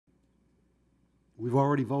We've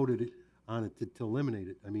already voted on it to eliminate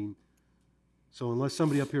it. I mean, so unless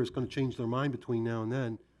somebody up here is going to change their mind between now and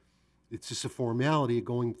then, it's just a formality of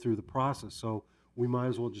going through the process. So we might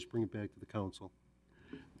as well just bring it back to the council.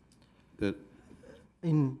 That,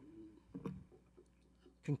 In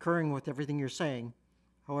concurring with everything you're saying,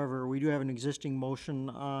 however, we do have an existing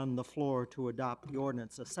motion on the floor to adopt the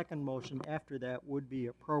ordinance. A second motion after that would be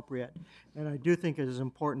appropriate. And I do think it is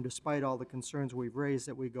important, despite all the concerns we've raised,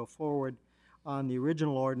 that we go forward on the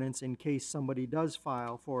original ordinance in case somebody does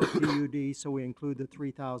file for a PUD, so we include the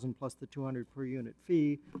 3,000 plus the 200 per unit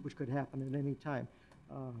fee, which could happen at any time.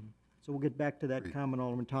 So we'll get back to that comment,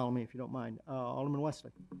 Alderman Ptolemy, if you don't mind. Alderman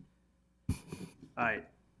Wesley. All right,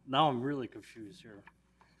 now I'm really confused here.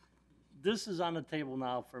 This is on the table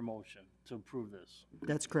now for motion to approve this.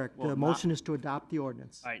 That's correct. Well, The motion is to adopt the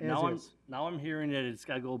ordinance. All right, as is. now I'm hearing that it's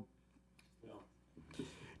gotta go,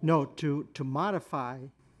 No, to modify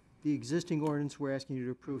the existing ordinance we're asking you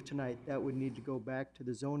to approve tonight, that would need to go back to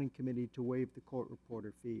the zoning committee to waive the court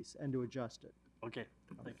reporter fees and to adjust it. okay,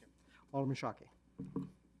 thank you. Alderman Shockey.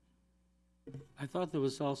 I thought there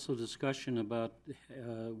was also discussion about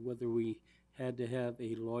whether we had to have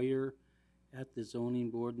a lawyer at the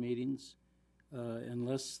zoning board meetings,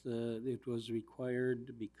 unless it was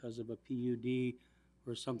required because of a PUD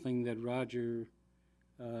or something that Roger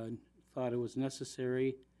thought it was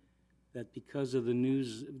necessary, that because of the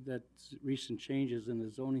news, that recent changes in the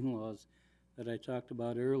zoning laws that I talked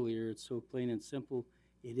about earlier, it's so plain and simple,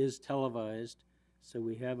 it is televised, so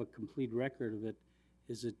we have a complete record of it.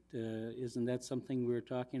 Isn't that something we're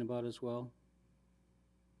talking about as well?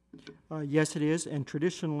 Yes, it is, and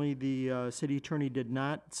traditionally, the city attorney did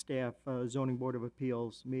not staff zoning board of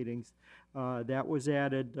appeals meetings. That was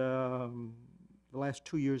added the last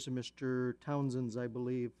 2 years of Mr. Townsend's, I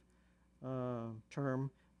believe,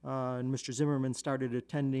 term. And Mr. Zimmerman started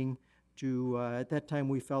attending to, at that time,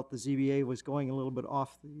 we felt the ZBA was going a little bit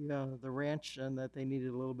off the ranch and that they needed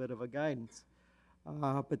a little bit of a guidance.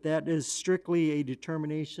 But that is strictly a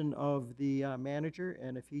determination of the manager,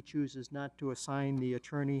 and if he chooses not to assign the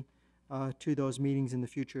attorney to those meetings in the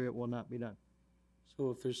future, it will not be done. So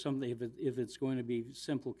if there's something, if it's going to be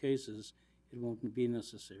simple cases, it won't be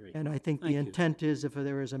necessary. And I think Thank the you. intent is if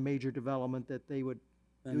there is a major development that they would,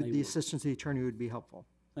 Then they the would. assistance of the attorney would be helpful.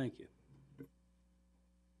 Thank you.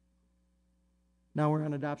 Now we're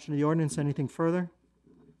on adoption of the ordinance. Anything further?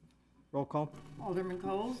 Roll call. Alderman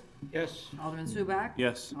Coles? Yes. Alderman Subak?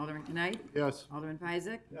 yes. Alderman Knight? Yes. Alderman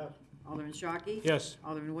Peisig? Yes. Alderman Shockey? Yes.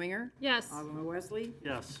 Alderman Winger? Yes. Alderman Wesley?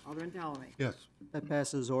 Yes, Alderman Ptolemy? Yes. That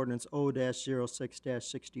passes ordinance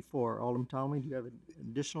O-06-64. Alderman Ptolemy, do you have an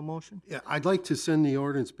additional motion? Yeah, I'd like to send the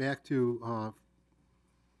ordinance back to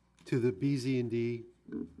the BZ&D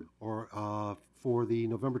or for the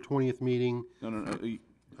November 20th meeting. No,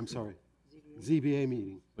 I'm sorry, ZBA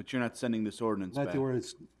meeting. but you're not sending this ordinance Not back. the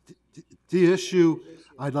ordinance. The issue,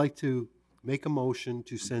 I'd like to make a motion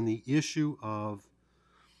to send the issue of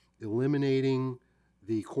eliminating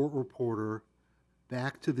the court reporter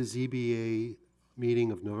back to the ZBA meeting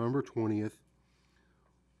of November 20th,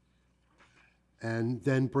 and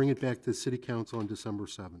then bring it back to the city council on December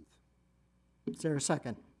 7th. Is there a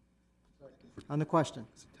second? On the question,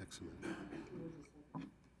 It's a text amendment.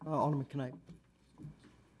 Alderman Knight.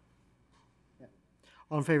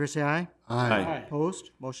 All in favor, say aye. Aye.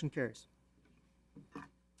 Opposed? Motion carries.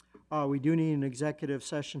 We do need an executive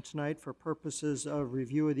session tonight for purposes of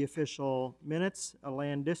review of the official minutes, a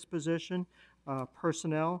land disposition,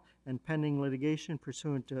 personnel, and pending litigation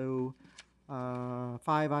pursuant to 5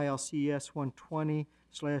 ILCS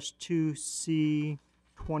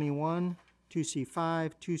 120/2C21,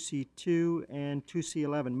 2C5, 2C2, and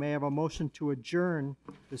 2C11. May I have a motion to adjourn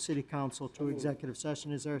the city council to executive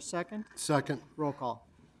session? Is there a second? Second. Roll call.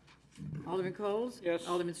 Alderman Coles? Yes.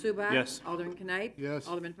 Alderman Subak? Yes. Alderman Knight? Yes.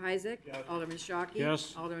 Alderman Peisig? Alderman Shockey?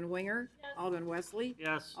 Yes. Alderman Winger? Alderman Wesley?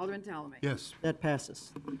 yes. Alderman Ptolemy? Yes. That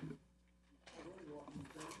passes.